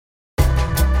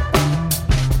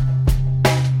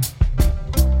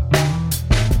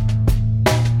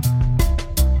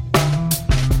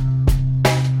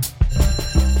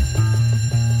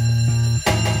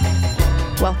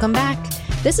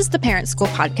This is the Parent School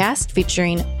podcast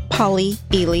featuring Polly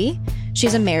Ely.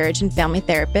 She's a marriage and family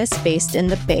therapist based in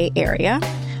the Bay Area.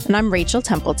 And I'm Rachel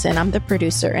Templeton. I'm the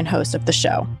producer and host of the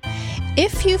show.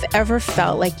 If you've ever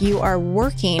felt like you are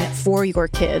working for your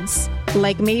kids,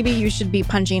 like maybe you should be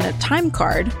punching a time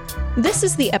card, this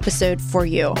is the episode for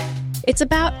you. It's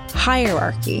about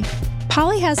hierarchy.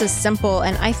 Polly has a simple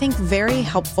and I think very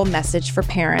helpful message for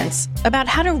parents about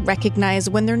how to recognize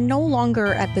when they're no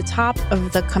longer at the top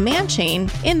of the command chain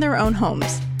in their own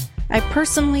homes. I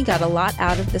personally got a lot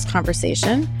out of this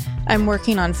conversation. I'm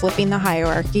working on flipping the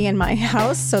hierarchy in my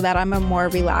house so that I'm a more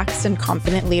relaxed and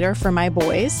confident leader for my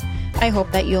boys. I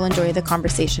hope that you'll enjoy the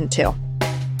conversation too.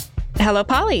 Hello,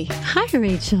 Polly. Hi,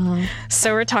 Rachel.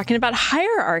 So we're talking about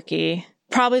hierarchy,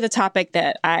 probably the topic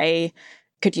that I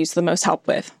could use the most help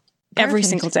with. Perfect. Every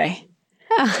single day.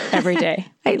 Oh. Every day.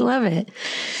 I love it.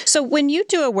 So when you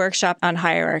do a workshop on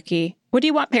hierarchy, what do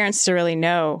you want parents to really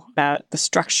know about the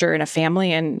structure in a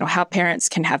family and how parents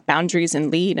can have boundaries and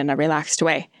lead in a relaxed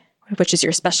way, which is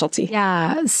your specialty?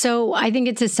 Yeah. So I think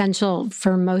it's essential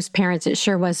for most parents. It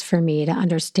sure was for me to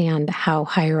understand how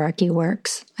hierarchy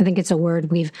works. I think it's a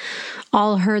word we've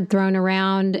all heard thrown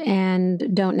around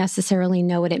and don't necessarily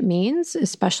know what it means,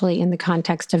 especially in the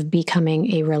context of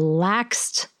becoming a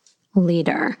relaxed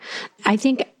leader. I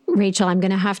think, Rachel, I'm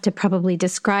going to have to probably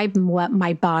describe what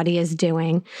my body is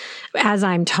doing as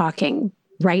I'm talking.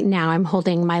 Right now, I'm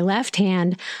holding my left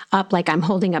hand up like I'm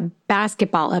holding a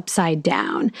basketball upside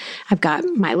down. I've got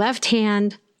my left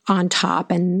hand on top,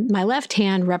 and my left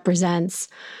hand represents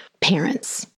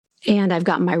parents. And I've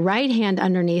got my right hand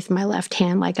underneath my left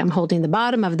hand like I'm holding the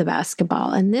bottom of the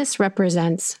basketball, and this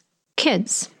represents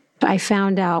kids. I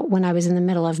found out when I was in the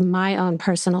middle of my own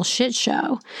personal shit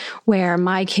show where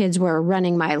my kids were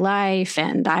running my life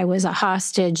and I was a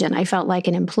hostage and I felt like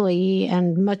an employee.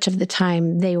 And much of the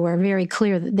time they were very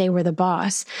clear that they were the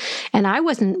boss. And I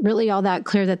wasn't really all that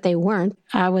clear that they weren't.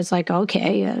 I was like,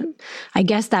 okay, I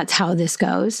guess that's how this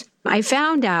goes. I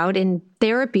found out in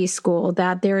therapy school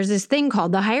that there's this thing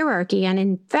called the hierarchy. And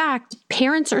in fact,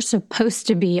 parents are supposed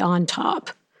to be on top.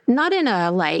 Not in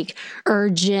a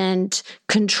urgent,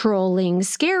 controlling,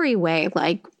 scary way,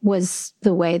 like was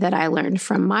the way that I learned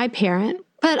from my parent,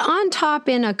 but on top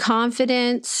in a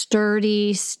confident,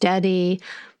 sturdy, steady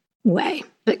way.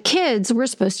 But kids were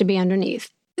supposed to be underneath.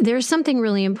 There's something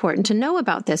really important to know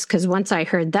about this because once I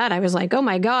heard that, I was like, oh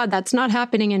my God, that's not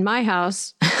happening in my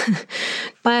house.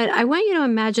 But I want you to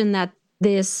imagine that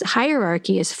this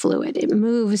hierarchy is fluid. It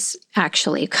moves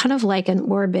actually kind of like an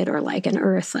orbit or like an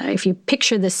earth. If you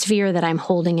picture the sphere that I'm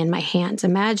holding in my hands,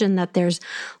 imagine that there's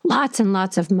lots and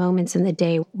lots of moments in the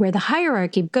day where the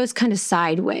hierarchy goes kind of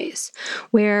sideways,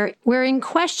 where we're in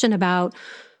question about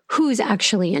who's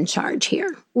actually in charge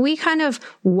here. We kind of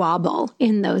wobble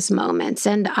in those moments,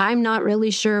 and I'm not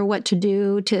really sure what to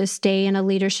do to stay in a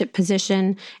leadership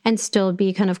position and still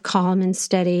be kind of calm and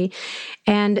steady.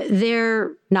 And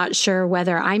they're not sure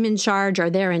whether I'm in charge or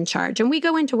they're in charge. And we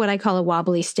go into what I call a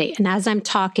wobbly state. And as I'm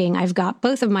talking, I've got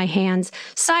both of my hands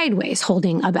sideways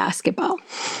holding a basketball.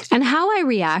 And how I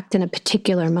react in a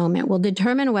particular moment will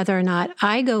determine whether or not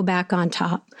I go back on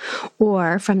top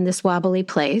or from this wobbly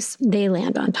place, they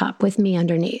land on top with me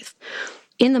underneath.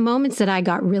 In the moments that I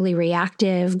got really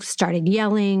reactive, started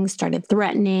yelling, started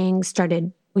threatening,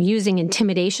 started using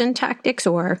intimidation tactics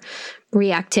or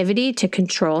reactivity to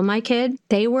control my kid,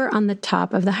 they were on the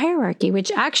top of the hierarchy,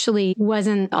 which actually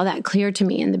wasn't all that clear to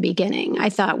me in the beginning. I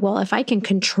thought, well, if I can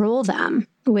control them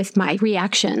with my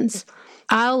reactions,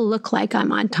 I'll look like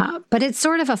I'm on top. But it's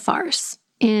sort of a farce.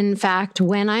 In fact,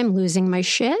 when I'm losing my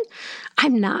shit,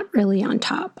 I'm not really on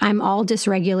top. I'm all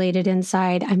dysregulated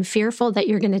inside. I'm fearful that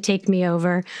you're going to take me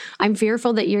over. I'm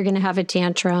fearful that you're going to have a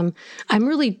tantrum. I'm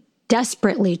really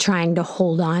desperately trying to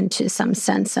hold on to some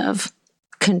sense of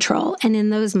control. And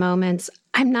in those moments,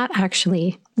 I'm not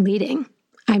actually leading.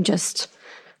 I'm just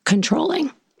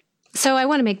controlling. So I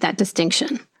want to make that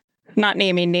distinction. Not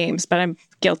naming names, but I'm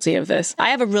guilty of this. I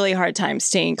have a really hard time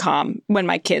staying calm when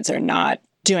my kids are not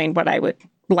doing what I would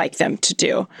like them to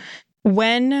do.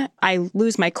 When I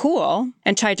lose my cool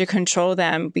and try to control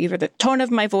them, either the tone of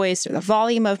my voice or the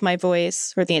volume of my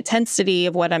voice or the intensity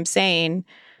of what I'm saying,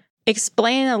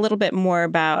 explain a little bit more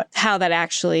about how that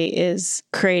actually is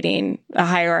creating a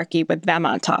hierarchy with them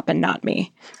on top and not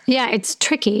me. Yeah, it's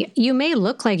tricky. You may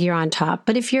look like you're on top,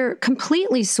 but if you're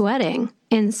completely sweating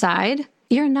inside,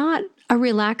 you're not a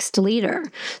relaxed leader.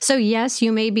 So yes,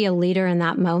 you may be a leader in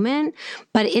that moment,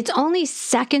 but it's only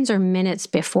seconds or minutes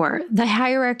before the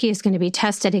hierarchy is going to be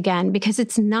tested again because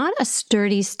it's not a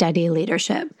sturdy, steady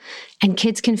leadership. And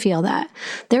kids can feel that.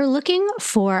 They're looking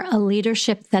for a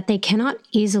leadership that they cannot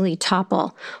easily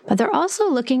topple, but they're also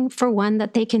looking for one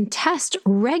that they can test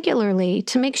regularly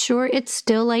to make sure it's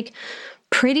still like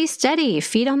pretty steady,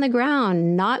 feet on the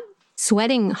ground, not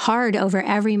sweating hard over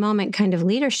every moment kind of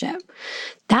leadership.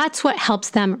 That's what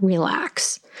helps them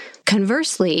relax.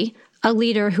 Conversely, a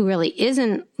leader who really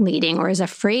isn't leading or is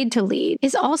afraid to lead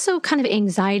is also kind of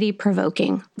anxiety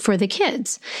provoking for the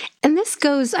kids. And this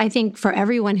goes, I think, for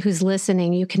everyone who's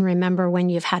listening. You can remember when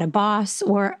you've had a boss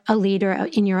or a leader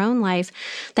in your own life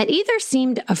that either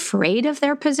seemed afraid of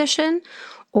their position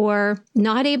or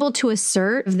not able to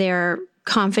assert their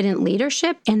confident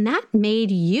leadership. And that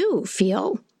made you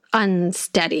feel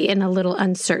unsteady and a little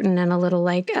uncertain and a little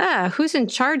like, who's in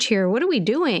charge here? What are we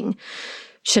doing?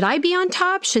 Should I be on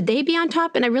top? Should they be on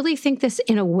top? And I really think this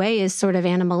in a way is sort of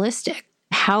animalistic.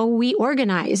 How we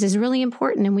organize is really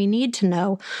important, and we need to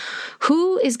know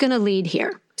who is going to lead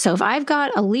here. So if I've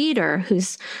got a leader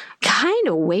who's kind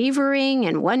of wavering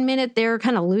and 1 minute they're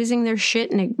kind of losing their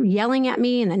shit and yelling at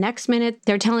me, and the next minute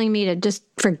they're telling me to just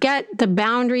forget the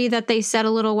boundary that they set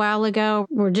a little while ago,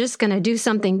 we're just going to do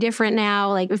something different now.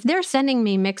 Like if they're sending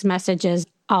me mixed messages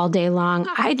all day long,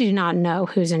 I do not know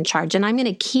who's in charge. And I'm going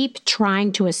to keep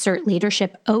trying to assert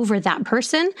leadership over that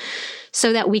person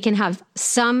so that we can have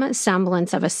some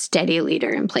semblance of a steady leader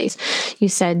in place. You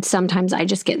said sometimes I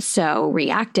just get so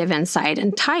reactive inside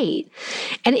and tight.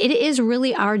 And it is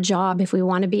really our job, if we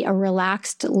want to be a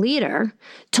relaxed leader,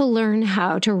 to learn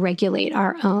how to regulate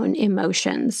our own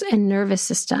emotions and nervous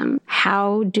system.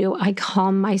 How do I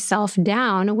calm myself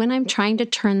down when I'm trying to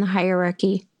turn the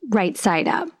hierarchy right side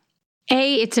up?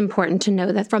 It's important to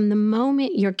know that from the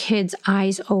moment your kid's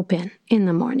eyes open in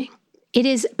the morning, it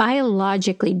is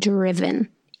biologically driven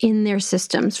in their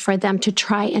systems for them to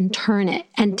try and turn it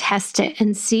and test it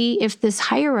and see if this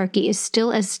hierarchy is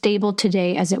still as stable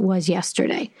today as it was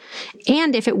yesterday.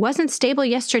 And if it wasn't stable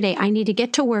yesterday, I need to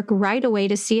get to work right away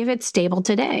to see if it's stable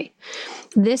today.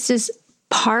 This is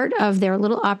part of their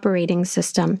little operating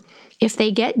system. If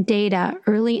they get data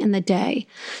early in the day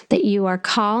that you are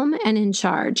calm and in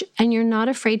charge, and you're not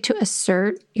afraid to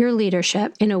assert your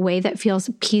leadership in a way that feels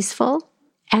peaceful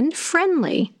and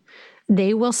friendly,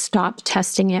 they will stop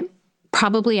testing it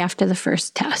probably after the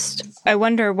first test. I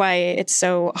wonder why it's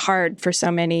so hard for so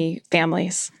many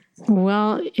families.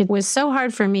 Well, it was so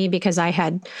hard for me because I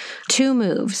had two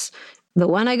moves, the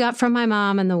one I got from my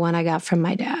mom and the one I got from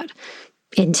my dad.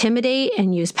 Intimidate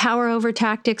and use power over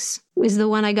tactics is the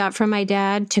one I got from my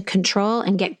dad to control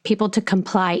and get people to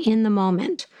comply in the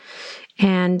moment.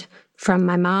 And from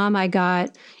my mom, I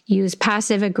got use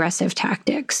passive aggressive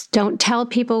tactics. Don't tell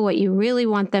people what you really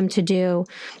want them to do.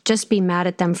 Just be mad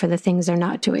at them for the things they're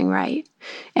not doing right.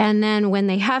 And then when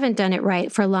they haven't done it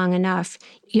right for long enough,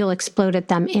 you'll explode at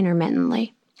them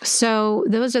intermittently. So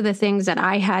those are the things that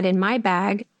I had in my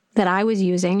bag that I was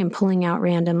using and pulling out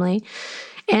randomly.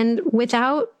 And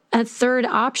without a third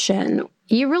option,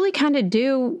 you really kind of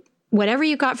do whatever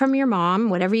you got from your mom,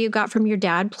 whatever you got from your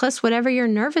dad, plus whatever your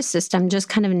nervous system just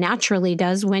kind of naturally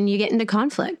does when you get into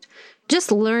conflict.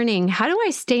 Just learning, how do I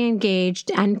stay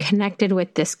engaged and connected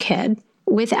with this kid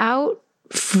without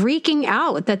freaking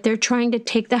out that they're trying to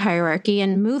take the hierarchy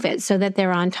and move it so that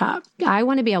they're on top? I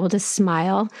want to be able to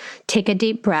smile, take a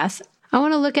deep breath. I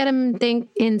want to look at him and think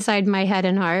inside my head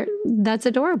and heart, that's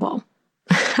adorable.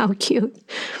 How cute.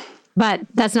 But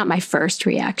that's not my first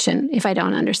reaction if I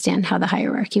don't understand how the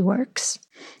hierarchy works.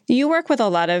 You work with a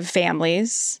lot of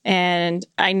families, and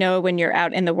I know when you're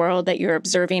out in the world that you're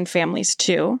observing families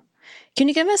too. Can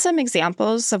you give us some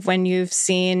examples of when you've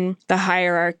seen the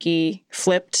hierarchy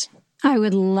flipped? I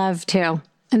would love to.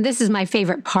 And this is my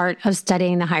favorite part of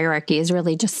studying the hierarchy, is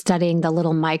really just studying the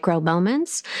little micro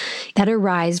moments that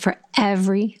arise for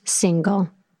every single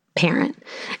parent.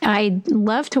 I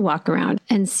love to walk around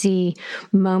and see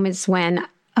moments when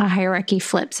a hierarchy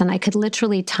flips, and I could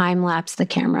literally time lapse the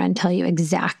camera and tell you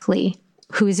exactly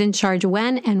who's in charge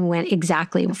when and when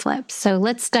exactly it flips. So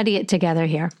let's study it together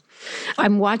here.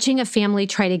 I'm watching a family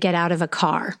try to get out of a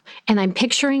car, and I'm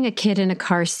picturing a kid in a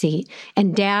car seat,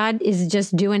 and dad is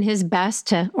just doing his best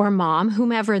to, or mom,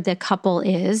 whomever the couple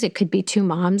is. It could be two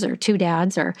moms or two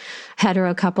dads or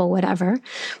hetero couple, whatever.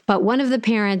 But one of the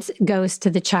parents goes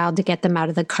to the child to get them out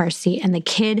of the car seat, and the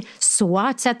kid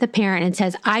swats at the parent and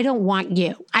says, "I don't want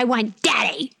you. I want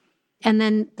daddy." And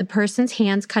then the person's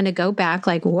hands kind of go back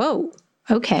like, whoa,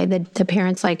 okay. The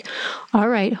parent's like, all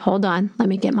right, hold on. Let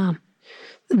me get mom.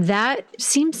 that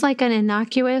seems like an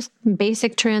innocuous,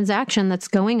 basic transaction that's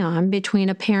going on between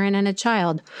a parent and a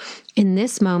child. In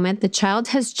this moment, the child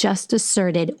has just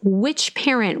asserted which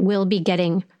parent will be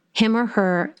getting him or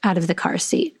her out of the car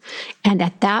seat. And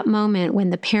at that moment, when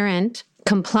the parent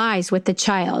complies with the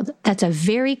child, that's a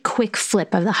very quick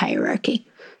flip of the hierarchy.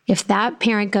 If that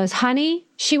parent goes, honey,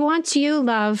 she wants you,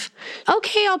 love.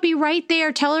 Okay, I'll be right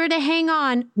there. Tell her to hang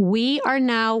on. We are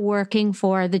now working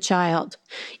for the child.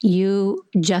 You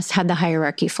just had the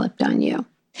hierarchy flipped on you.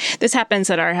 This happens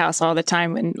at our house all the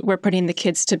time when we're putting the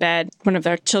kids to bed. One of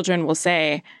their children will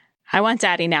say, I want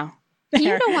daddy now.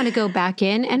 You don't want to go back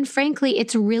in. And frankly,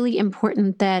 it's really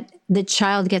important that the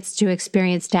child gets to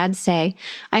experience dad say,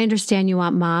 I understand you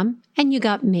want mom and you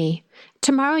got me.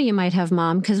 Tomorrow you might have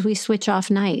mom because we switch off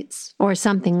nights or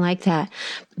something like that.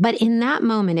 But in that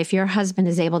moment, if your husband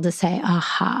is able to say,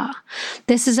 aha,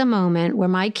 this is a moment where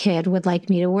my kid would like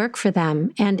me to work for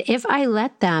them. And if I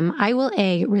let them, I will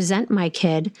A, resent my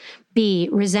kid, B,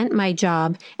 resent my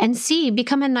job, and C,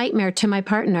 become a nightmare to my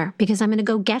partner because I'm going to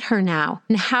go get her now.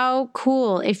 And how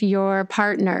cool if your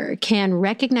partner can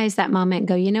recognize that moment and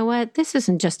go, you know what? This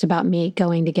isn't just about me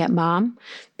going to get mom.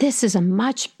 This is a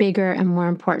much bigger and more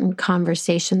important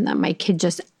conversation that my kid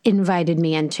just invited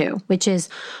me into, which is,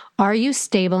 are you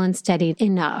stable and steady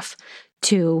enough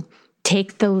to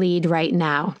take the lead right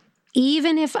now?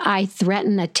 Even if I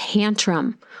threaten a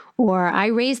tantrum or I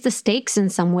raise the stakes in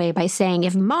some way by saying,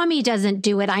 if mommy doesn't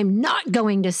do it, I'm not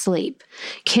going to sleep.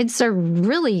 Kids are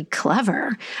really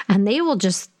clever and they will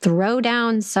just throw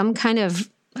down some kind of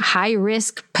high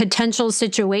risk potential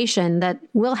situation that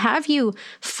will have you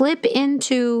flip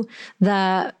into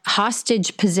the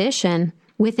hostage position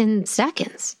within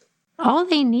seconds. All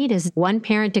they need is one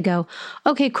parent to go,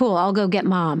 okay, cool, I'll go get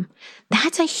mom.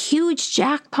 That's a huge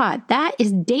jackpot. That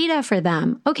is data for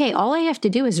them. Okay, all I have to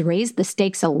do is raise the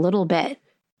stakes a little bit.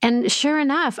 And sure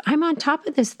enough, I'm on top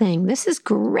of this thing. This is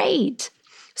great.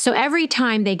 So every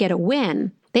time they get a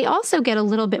win, they also get a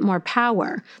little bit more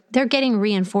power. They're getting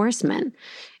reinforcement.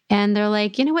 And they're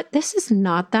like, you know what? This is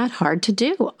not that hard to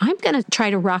do. I'm going to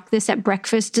try to rock this at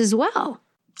breakfast as well.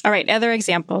 All right, other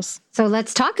examples. So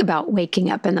let's talk about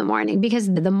waking up in the morning,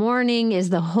 because the morning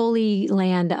is the holy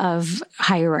land of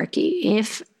hierarchy.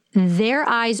 If their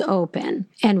eyes open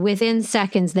and within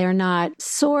seconds they're not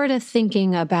sort of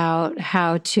thinking about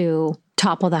how to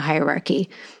topple the hierarchy,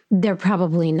 they're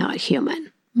probably not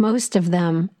human. Most of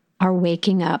them are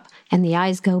waking up and the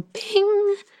eyes go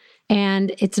ping,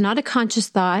 and it's not a conscious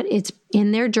thought. It's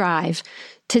in their drive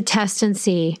to test and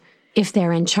see if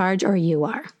they're in charge or you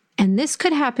are. And this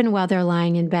could happen while they're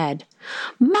lying in bed.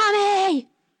 Mommy,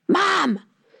 mom,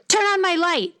 turn on my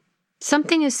light.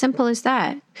 Something as simple as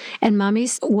that. And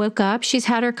mommy's woke up. She's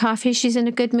had her coffee. She's in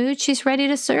a good mood. She's ready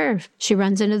to serve. She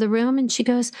runs into the room and she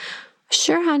goes,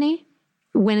 sure, honey.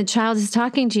 When a child is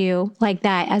talking to you like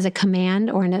that as a command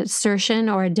or an assertion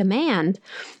or a demand,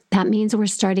 that means we're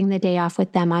starting the day off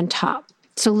with them on top.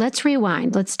 So let's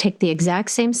rewind. Let's take the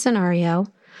exact same scenario.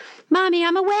 Mommy,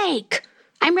 I'm awake.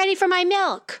 I'm ready for my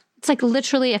milk. It's like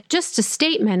literally just a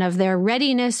statement of their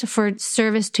readiness for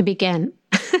service to begin.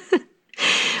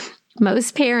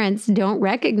 Most parents don't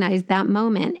recognize that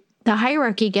moment. The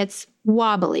hierarchy gets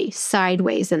wobbly,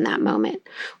 sideways in that moment.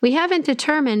 We haven't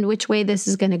determined which way this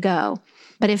is going to go.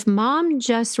 But if mom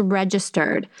just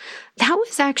registered, that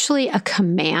was actually a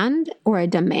command or a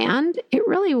demand. It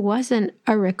really wasn't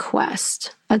a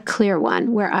request, a clear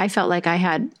one where I felt like I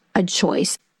had a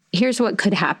choice. Here's what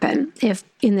could happen if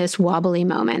in this wobbly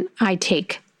moment, I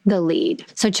take the lead.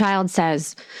 So child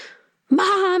says,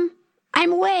 Mom,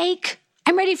 I'm awake.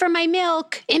 I'm ready for my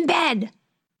milk in bed.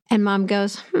 And mom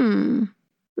goes,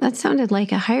 that sounded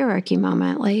like a hierarchy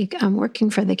moment. Like I'm working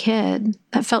for the kid.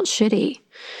 That felt shitty.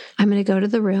 I'm going to go to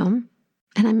the room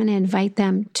and I'm going to invite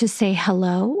them to say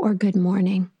hello or good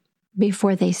morning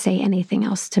before they say anything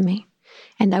else to me.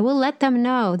 And I will let them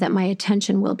know that my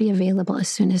attention will be available as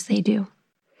soon as they do.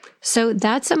 So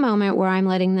that's a moment where I'm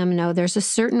letting them know there's a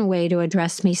certain way to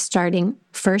address me starting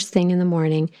first thing in the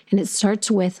morning. And it starts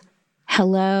with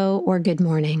hello or good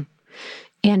morning.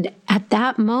 And at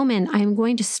that moment, I'm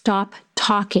going to stop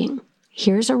talking.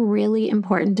 Here's a really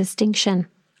important distinction.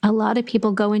 A lot of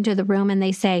people go into the room and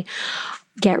they say,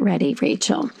 get ready,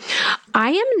 Rachel.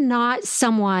 I am not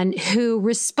someone who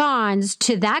responds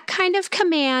to that kind of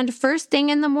command first thing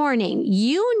in the morning.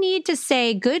 You need to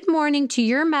say good morning to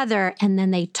your mother. And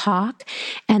then they talk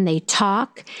and they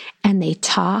talk and they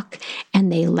talk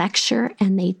and they lecture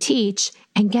and they teach.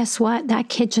 And guess what? That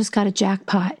kid just got a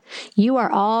jackpot. You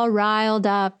are all riled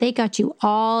up. They got you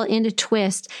all in a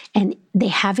twist and they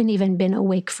haven't even been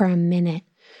awake for a minute.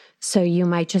 So you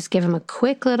might just give them a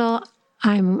quick little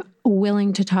I'm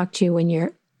willing to talk to you when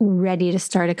you're ready to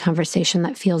start a conversation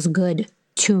that feels good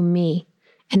to me.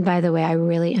 And by the way, I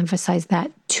really emphasize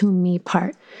that to me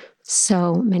part.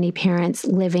 So many parents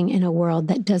living in a world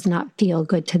that does not feel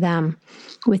good to them,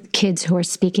 with kids who are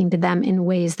speaking to them in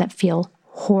ways that feel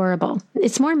horrible.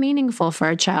 It's more meaningful for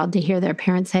a child to hear their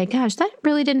parents say, gosh, that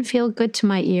really didn't feel good to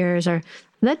my ears, or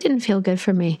that didn't feel good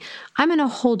for me. I'm going to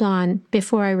hold on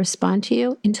before I respond to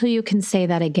you until you can say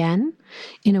that again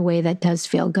in a way that does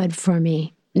feel good for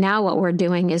me. Now what we're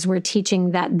doing is we're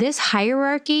teaching that this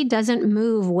hierarchy doesn't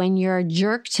move when you're a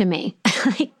jerk to me.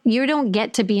 You don't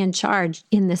get to be in charge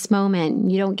in this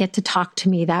moment. You don't get to talk to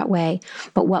me that way.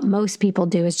 But what most people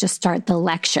do is just start the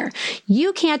lecture.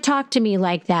 You can't talk to me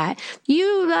like that.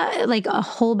 You like a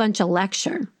whole bunch of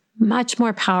lecture. Much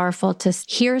more powerful to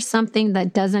hear something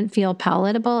that doesn't feel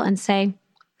palatable and say,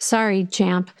 sorry,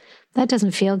 champ, that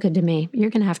doesn't feel good to me. You're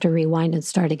going to have to rewind and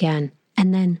start again.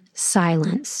 And then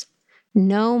silence.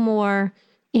 No more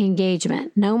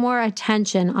engagement, no more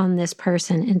attention on this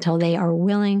person until they are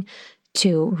willing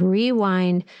to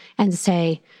rewind and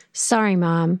say, sorry,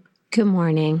 Mom, good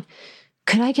morning.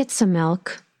 Could I get some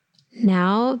milk?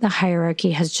 Now the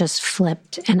hierarchy has just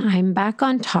flipped and I'm back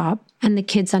on top and the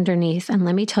kid's underneath. And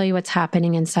let me tell you what's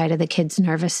happening inside of the kid's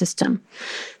nervous system.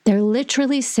 They're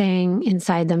literally saying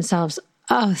inside themselves,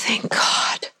 oh, thank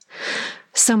God,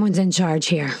 someone's in charge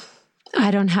here. I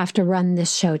don't have to run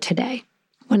this show today.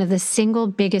 One of the single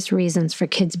biggest reasons for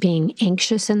kids being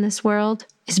anxious in this world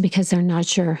is because they're not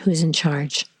sure who's in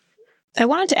charge. I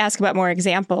wanted to ask about more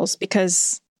examples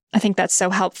because I think that's so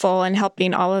helpful in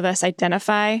helping all of us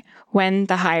identify when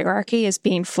the hierarchy is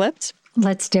being flipped.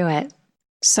 Let's do it.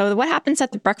 So what happens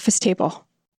at the breakfast table?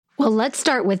 Well, let's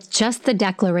start with just the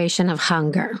declaration of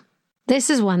hunger. This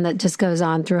is one that just goes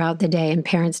on throughout the day and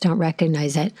parents don't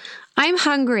recognize it. I'm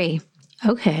hungry.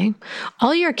 Okay.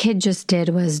 All your kid just did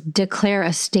was declare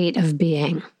a state of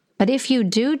being. But if you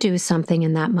do something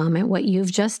in that moment, what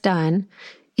you've just done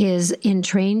is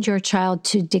entrained your child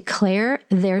to declare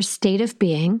their state of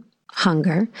being,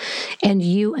 hunger, and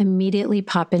you immediately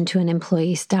pop into an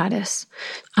employee status.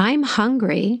 I'm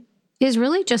hungry is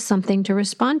really just something to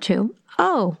respond to.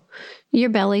 Oh, your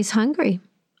belly's hungry.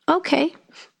 Okay.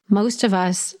 Most of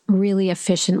us really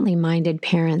efficiently minded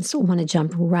parents want to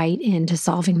jump right into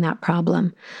solving that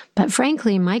problem. But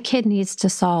frankly, my kid needs to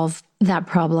solve that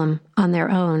problem on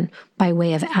their own by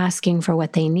way of asking for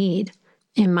what they need.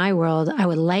 In my world, I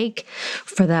would like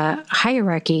for the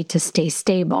hierarchy to stay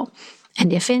stable.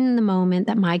 And if in the moment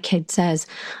that my kid says,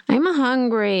 I'm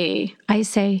hungry, I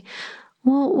say,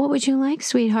 well, what would you like,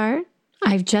 sweetheart?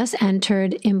 I've just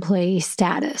entered employee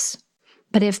status.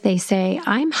 But if they say,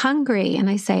 I'm hungry, and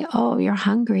I say, oh, you're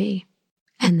hungry,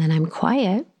 and then I'm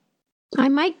quiet, I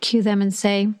might cue them and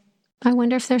say, I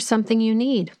wonder if there's something you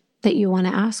need that you want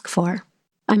to ask for.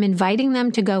 I'm inviting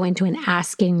them to go into an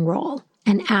asking role.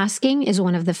 And asking is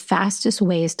one of the fastest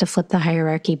ways to flip the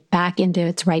hierarchy back into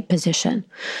its right position.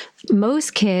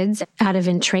 Most kids, out of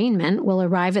entrainment, will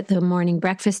arrive at the morning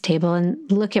breakfast table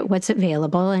and look at what's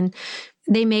available, and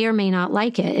they may or may not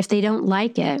like it. If they don't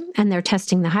like it and they're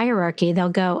testing the hierarchy, they'll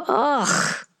go,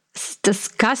 ugh, it's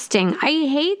disgusting. I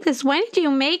hate this. Why did you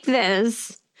make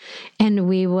this? And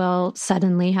we will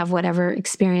suddenly have whatever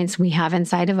experience we have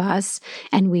inside of us,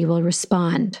 and we will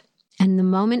respond. And the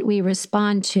moment we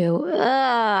respond to,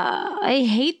 I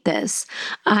hate this,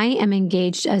 I am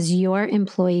engaged as your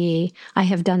employee. I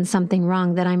have done something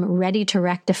wrong that I'm ready to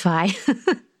rectify.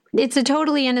 It's a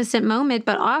totally innocent moment,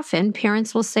 but often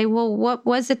parents will say, well, what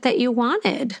was it that you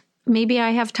wanted? Maybe I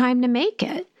have time to make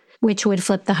it, which would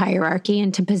flip the hierarchy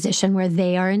into position where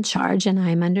they are in charge and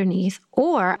I'm underneath.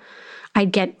 Or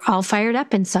I'd get all fired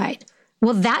up inside.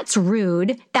 Well, that's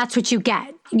rude. That's what you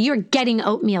get. You're getting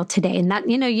oatmeal today. And that,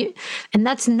 and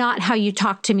that's not how you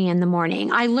talk to me in the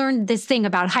morning. I learned this thing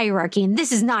about hierarchy and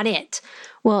this is not it.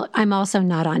 Well, I'm also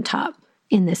not on top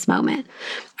in this moment.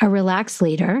 A relaxed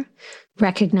leader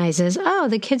recognizes, oh,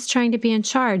 the kid's trying to be in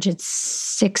charge. It's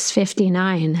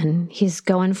 6:59 and he's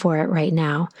going for it right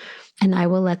now. And I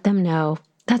will let them know,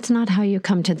 that's not how you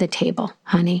come to the table,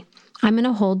 honey. I'm going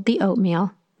to hold the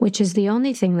oatmeal, which is the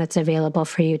only thing that's available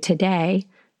for you today.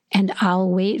 And I'll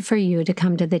wait for you to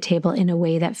come to the table in a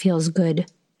way that feels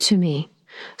good to me.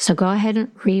 So go ahead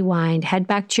and rewind, head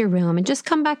back to your room and just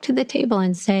come back to the table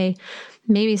and say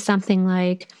maybe something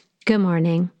like, good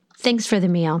morning. Thanks for the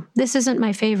meal. This isn't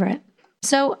my favorite.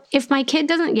 So if my kid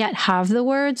doesn't yet have the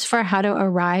words for how to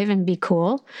arrive and be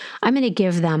cool, I'm going to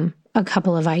give them a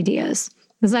couple of ideas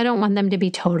because I don't want them to be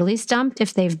totally stumped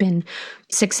if they've been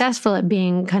successful at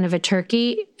being kind of a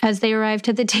turkey as they arrive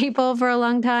to the table for a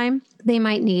long time. They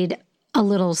might need a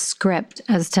little script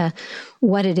as to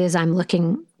what it is I'm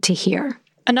looking to hear.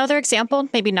 Another example,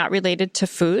 maybe not related to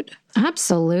food.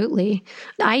 Absolutely.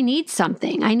 I need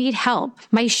something. I need help.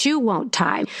 My shoe won't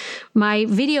tie. My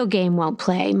video game won't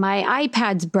play. My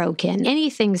iPad's broken.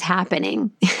 Anything's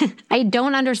happening. I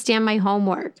don't understand my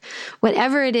homework.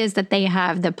 Whatever it is that they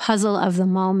have, the puzzle of the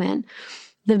moment,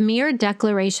 the mere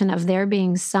declaration of there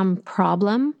being some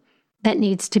problem that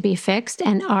needs to be fixed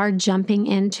and our jumping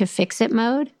into fix-it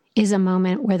mode is a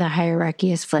moment where the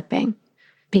hierarchy is flipping.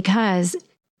 Because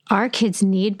our kids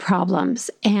need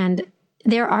problems, and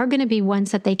there are going to be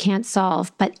ones that they can't solve.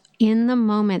 But in the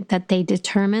moment that they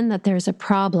determine that there's a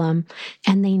problem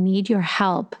and they need your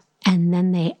help, and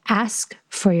then they ask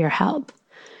for your help,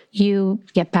 you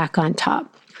get back on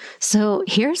top. So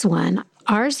here's one.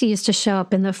 Ours used to show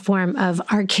up in the form of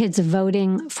our kids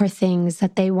voting for things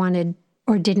that they wanted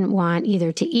or didn't want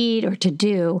either to eat or to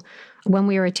do when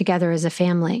we were together as a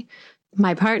family.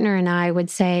 My partner and I would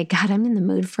say, God, I'm in the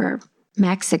mood for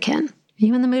Mexican. Are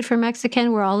you in the mood for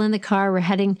Mexican? We're all in the car. We're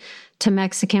heading to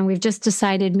Mexican. We've just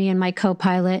decided, me and my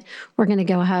co-pilot, we're going to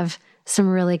go have some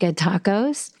really good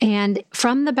tacos. And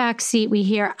from the back seat, we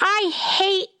hear, I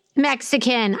hate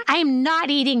Mexican. I'm not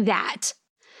eating that.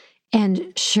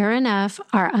 And sure enough,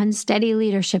 our unsteady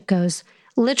leadership goes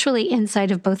literally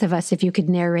inside of both of us. If you could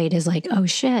narrate, is like, oh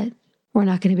shit, we're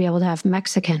not going to be able to have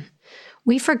Mexican.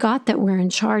 We forgot that we're in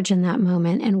charge in that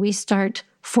moment, and we start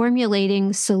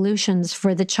formulating solutions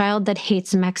for the child that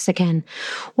hates Mexican.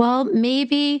 Well,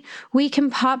 maybe we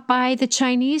can pop by the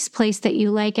Chinese place that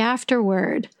you like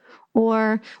afterward.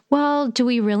 Or, well, do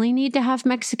we really need to have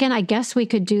Mexican? I guess we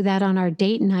could do that on our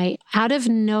date night. Out of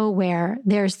nowhere,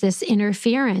 there's this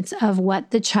interference of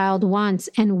what the child wants.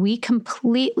 And we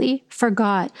completely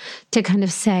forgot to kind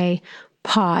of say,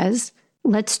 pause.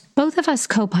 Let's both of us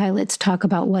co-pilots talk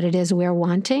about what it is we're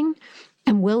wanting.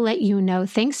 And we'll let you know,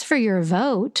 thanks for your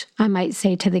vote, I might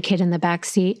say to the kid in the back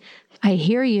seat. I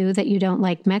hear you that you don't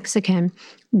like Mexican.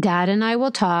 Dad and I will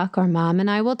talk, or Mom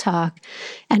and I will talk,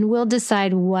 and we'll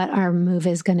decide what our move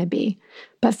is going to be.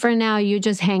 But for now, you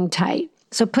just hang tight.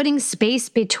 So putting space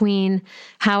between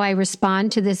how I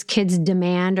respond to this kid's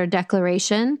demand or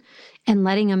declaration and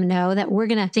letting them know that we're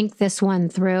going to think this one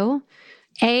through,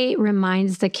 A,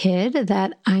 reminds the kid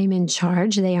that I'm in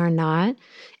charge, they are not.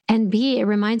 And B, it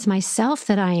reminds myself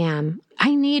that I am.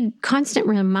 I need constant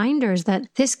reminders that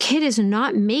this kid is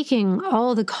not making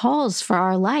all the calls for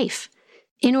our life.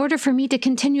 In order for me to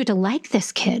continue to like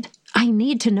this kid, I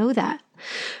need to know that.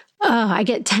 Oh, I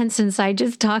get tense inside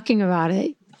just talking about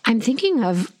it. I'm thinking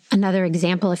of another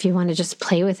example if you want to just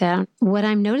play with it. What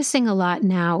I'm noticing a lot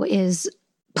now is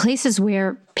places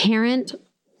where parent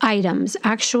items,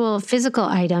 actual physical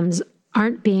items,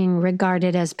 aren't being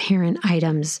regarded as parent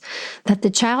items, that the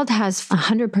child has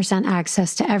 100%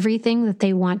 access to everything that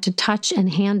they want to touch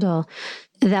and handle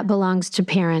that belongs to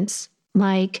parents.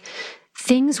 Like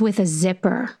things with a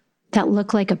zipper that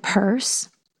look like a purse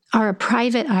are a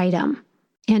private item.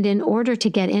 And in order to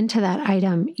get into that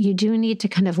item, you do need to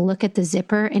kind of look at the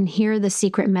zipper and hear the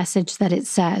secret message that it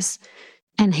says.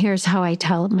 And here's how I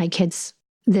tell my kids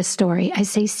this story. I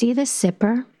say, see this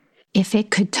zipper? If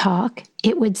it could talk,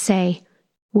 it would say,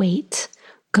 wait,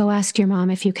 go ask your mom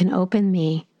if you can open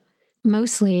me.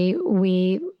 Mostly,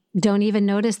 we don't even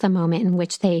notice the moment in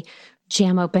which they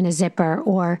jam open a zipper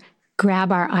or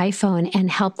grab our iPhone and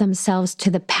help themselves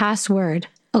to the password,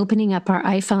 opening up our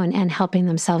iPhone and helping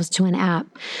themselves to an app.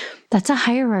 That's a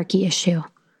hierarchy issue.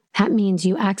 That means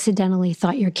you accidentally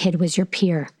thought your kid was your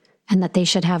peer and that they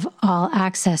should have all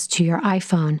access to your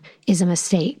iPhone is a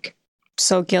mistake.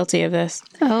 So guilty of this.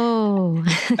 Oh.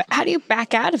 But how do you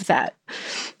back out of that?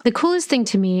 The coolest thing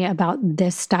to me about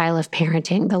this style of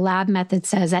parenting, the lab method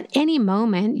says at any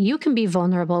moment, you can be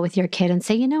vulnerable with your kid and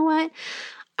say, you know what?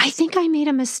 I think I made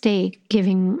a mistake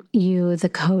giving you the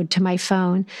code to my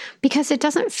phone because it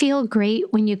doesn't feel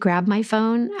great when you grab my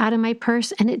phone out of my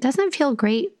purse, and it doesn't feel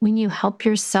great when you help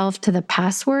yourself to the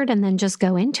password and then just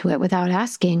go into it without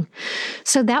asking.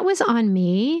 So that was on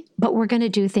me, but we're going to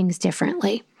do things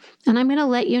differently. And I'm going to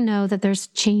let you know that there's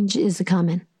change is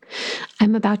coming.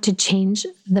 I'm about to change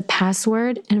the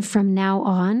password. And from now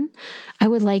on, I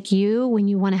would like you, when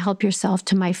you want to help yourself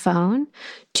to my phone,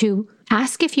 to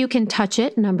ask if you can touch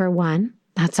it, number one.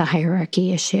 That's a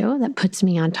hierarchy issue that puts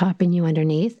me on top and you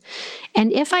underneath.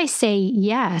 And if I say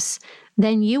yes,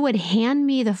 then you would hand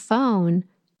me the phone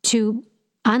to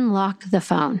unlock the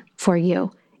phone for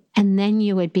you. And then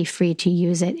you would be free to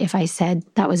use it if I said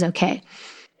that was okay.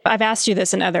 I've asked you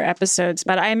this in other episodes,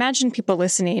 but I imagine people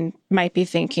listening might be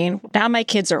thinking, now my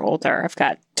kids are older. I've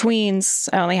got tweens.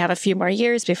 I only have a few more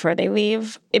years before they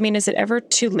leave. I mean, is it ever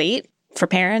too late for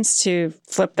parents to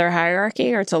flip their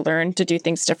hierarchy or to learn to do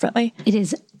things differently? It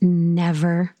is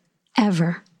never,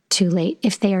 ever too late.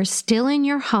 If they are still in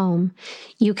your home,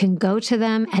 you can go to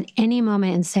them at any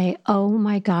moment and say, oh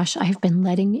my gosh, I've been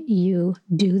letting you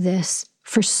do this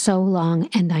for so long,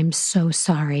 and I'm so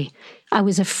sorry. I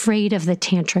was afraid of the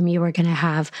tantrum you were going to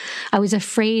have. I was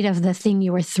afraid of the thing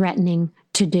you were threatening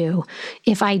to do.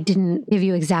 If I didn't give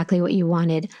you exactly what you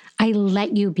wanted, I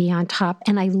let you be on top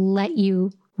and I let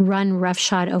you run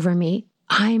roughshod over me.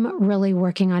 I'm really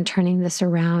working on turning this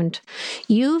around.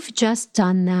 You've just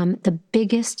done them the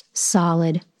biggest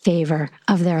solid favor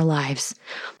of their lives.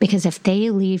 Because if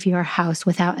they leave your house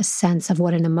without a sense of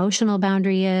what an emotional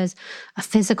boundary is, a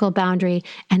physical boundary,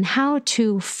 and how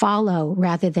to follow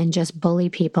rather than just bully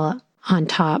people on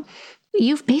top,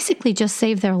 you've basically just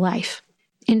saved their life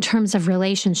in terms of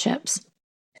relationships.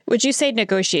 Would you say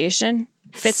negotiation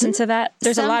fits into that?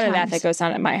 There's sometimes a lot of that goes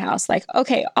on at my house. Like,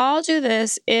 okay, I'll do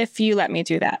this if you let me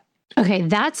do that. Okay,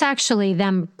 that's actually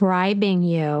them bribing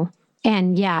you.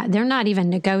 And yeah, they're not even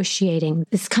negotiating.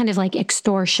 It's kind of like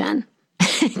extortion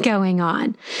going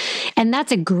on. And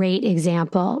that's a great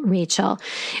example, Rachel,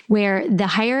 where the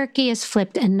hierarchy is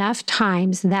flipped enough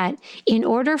times that in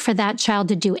order for that child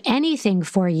to do anything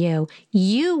for you,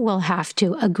 you will have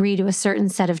to agree to a certain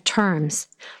set of terms.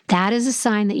 That is a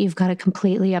sign that you've got a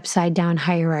completely upside down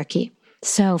hierarchy.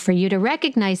 So for you to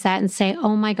recognize that and say,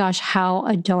 oh my gosh, how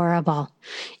adorable.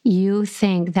 You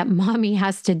think that mommy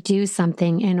has to do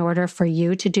something in order for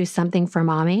you to do something for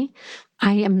mommy.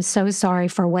 I am so sorry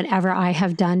for whatever I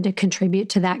have done to contribute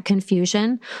to that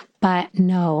confusion. But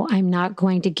no, I'm not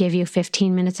going to give you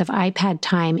 15 minutes of iPad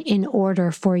time in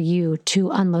order for you to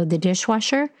unload the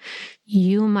dishwasher.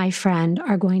 You, my friend,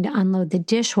 are going to unload the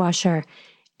dishwasher.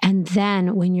 And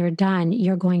then when you're done,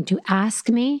 you're going to ask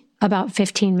me about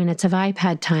 15 minutes of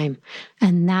iPad time.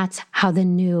 And that's how the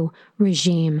new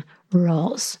regime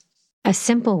rolls. A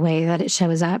simple way that it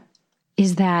shows up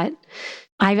is that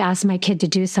I've asked my kid to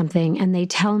do something and they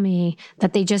tell me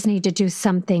that they just need to do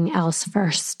something else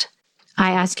first.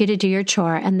 I ask you to do your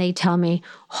chore and they tell me,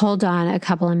 hold on a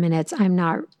couple of minutes. I'm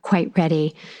not quite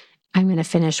ready. I'm going to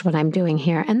finish what I'm doing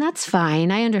here. And that's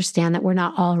fine. I understand that we're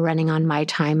not all running on my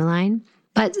timeline,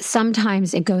 but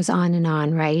sometimes it goes on and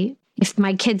on, right? If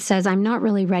my kid says, I'm not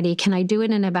really ready, can I do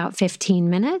it in about 15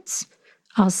 minutes?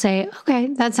 I'll say, okay,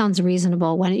 that sounds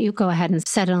reasonable. Why don't you go ahead and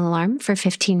set an alarm for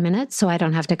 15 minutes so I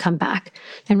don't have to come back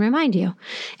and remind you?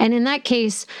 And in that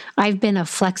case, I've been a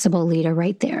flexible leader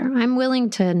right there. I'm willing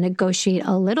to negotiate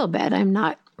a little bit. I'm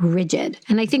not rigid.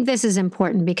 And I think this is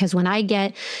important because when I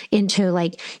get into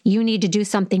like, you need to do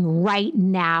something right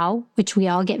now, which we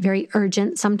all get very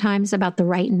urgent sometimes about the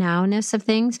right nowness of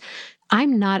things,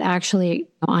 I'm not actually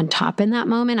on top in that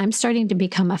moment. I'm starting to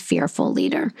become a fearful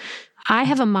leader. I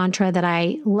have a mantra that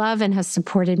I love and has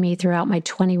supported me throughout my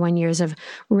 21 years of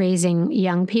raising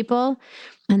young people.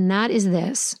 And that is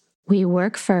this: we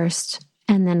work first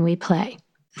and then we play.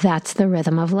 That's the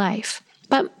rhythm of life.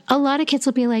 But a lot of kids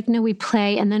will be like, no, we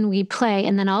play and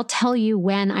then I'll tell you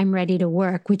when I'm ready to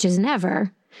work, which is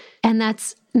never. And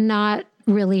that's not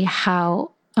really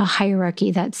how a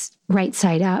hierarchy that's right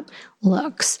side up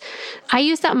looks. I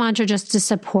use that mantra just to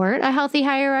support a healthy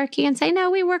hierarchy and say,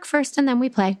 no, we work first and then we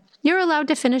play. You're allowed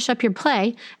to finish up your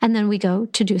play and then we go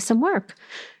to do some work.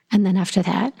 And then after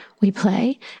that, we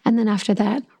play. And then after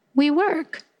that, we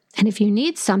work. And if you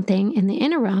need something in the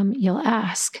interim, you'll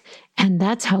ask. And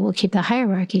that's how we'll keep the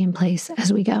hierarchy in place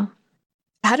as we go.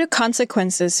 How do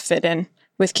consequences fit in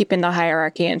with keeping the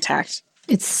hierarchy intact?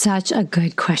 It's such a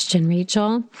good question,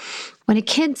 Rachel. When a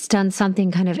kid's done something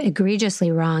kind of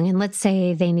egregiously wrong, and let's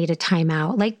say they need a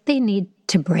timeout, like they need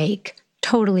to break,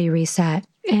 totally reset,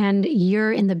 and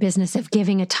you're in the business of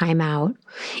giving a timeout.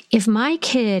 If my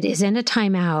kid is in a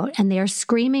timeout and they're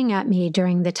screaming at me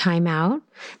during the timeout,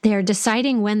 they're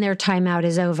deciding when their timeout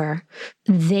is over.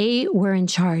 They were in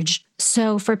charge.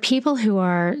 So for people who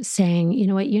are saying, you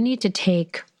know what, you need to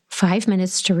take 5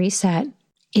 minutes to reset,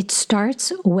 it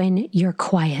starts when you're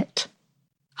quiet.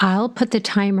 I'll put the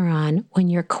timer on when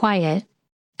you're quiet.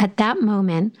 At that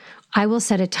moment, I will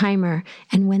set a timer.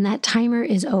 And when that timer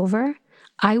is over,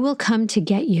 I will come to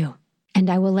get you and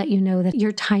I will let you know that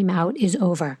your timeout is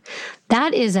over.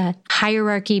 That is a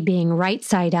hierarchy being right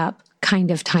side up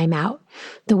kind of timeout.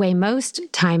 The way most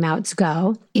timeouts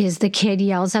go is the kid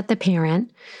yells at the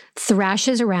parent,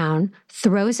 thrashes around,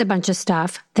 throws a bunch of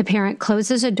stuff. The parent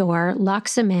closes a door,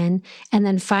 locks them in, and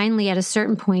then finally at a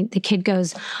certain point, the kid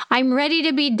goes, I'm ready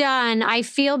to be done. I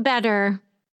feel better.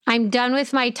 I'm done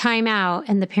with my timeout.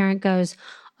 And the parent goes,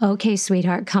 okay,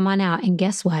 sweetheart, come on out. And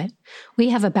guess what? We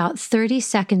have about 30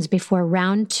 seconds before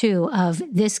round 2 of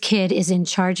this kid is in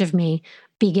charge of me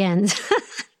begins.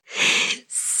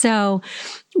 So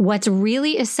what's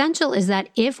really essential is that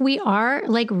if we are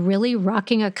like really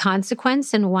rocking a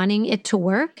consequence and wanting it to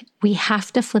work, we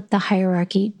have to flip the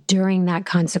hierarchy during that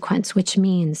consequence, which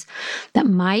means that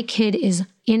my kid is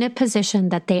in a position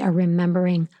that they are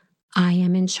remembering I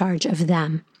am in charge of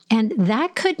them. And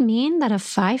that could mean that a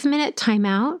 5-minute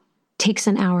timeout takes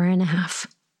an hour and a half.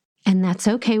 And that's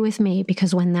okay with me,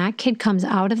 because when that kid comes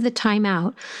out of the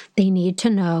timeout, they need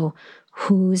to know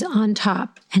who's on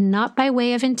top, and not by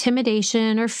way of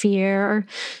intimidation or fear or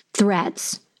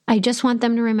threats. I just want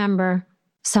them to remember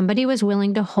somebody was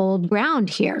willing to hold ground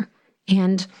here.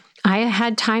 And I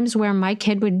had times where my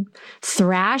kid would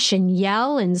thrash and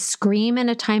yell and scream in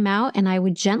a timeout, and I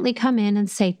would gently come in and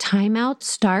say, timeout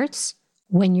starts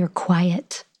when you're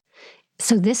quiet.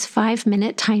 So this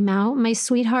 5-minute timeout, my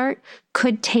sweetheart,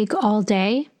 could take all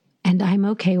day, and I'm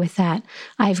okay with that.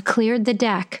 I've cleared the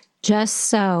deck just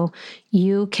so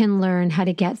you can learn how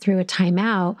to get through a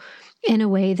timeout in a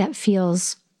way that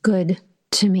feels good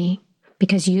to me.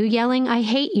 Because you yelling, I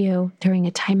hate you during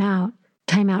a timeout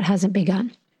hasn't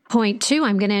begun. Point 2,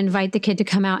 I'm going to invite the kid to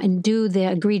come out and do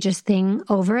the egregious thing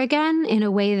over again in a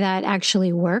way that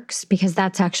actually works, because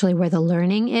that's actually where the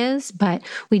learning is. But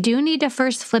we do need to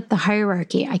first flip the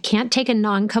hierarchy. I can't take a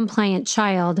non-compliant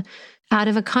child out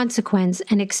of a consequence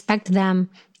and expect them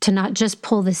to not just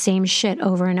pull the same shit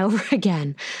over and over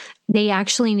again. They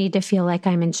actually need to feel like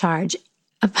I'm in charge.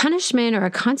 A punishment or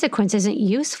a consequence isn't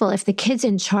useful if the kid's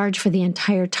in charge for the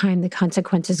entire time the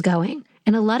consequence is going.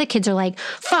 And a lot of kids are like,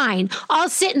 fine, I'll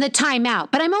sit in the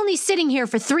timeout, but I'm only sitting here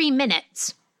for 3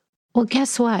 minutes. Well,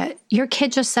 guess what? Your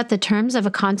kid just set the terms of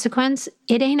a consequence.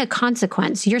 It ain't a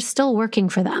consequence. You're still working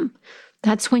for them.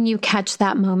 That's when you catch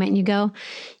that moment and you go,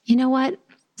 you know what?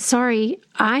 Sorry,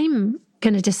 I'm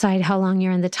going to decide how long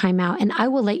you're in the timeout, and I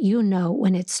will let you know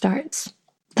when it starts.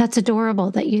 That's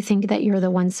adorable that you think that you're the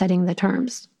one setting the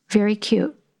terms. Very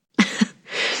cute.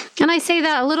 And I say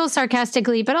that a little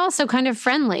sarcastically, but also kind of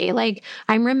friendly. Like,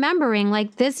 I'm remembering,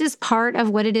 like, this is part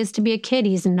of what it is to be a kid.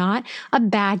 He's not a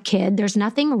bad kid. There's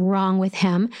nothing wrong with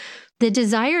him. The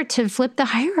desire to flip the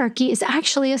hierarchy is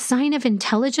actually a sign of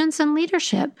intelligence and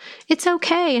leadership. It's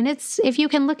okay. And if you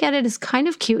can look at it as kind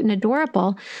of cute and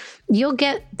adorable, you'll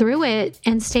get through it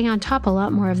and stay on top a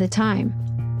lot more of the time.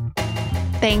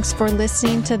 Thanks for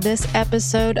listening to this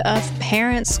episode of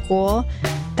Parent School.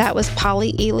 That was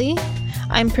Polly Ely.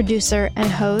 I'm producer and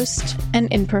host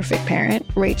and imperfect parent,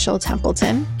 Rachel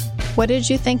Templeton. What did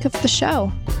you think of the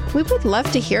show? We would love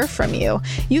to hear from you.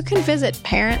 You can visit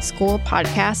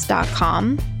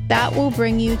parentschoolpodcast.com. That will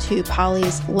bring you to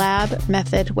Polly's Lab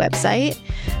Method website,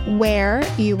 where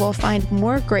you will find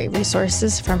more great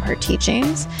resources from her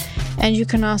teachings. And you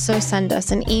can also send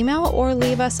us an email or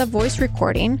leave us a voice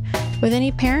recording with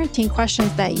any parenting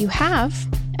questions that you have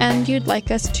and you'd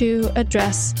like us to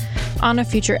address on a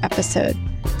future episode.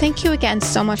 Thank you again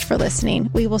so much for listening.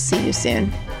 We will see you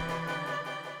soon.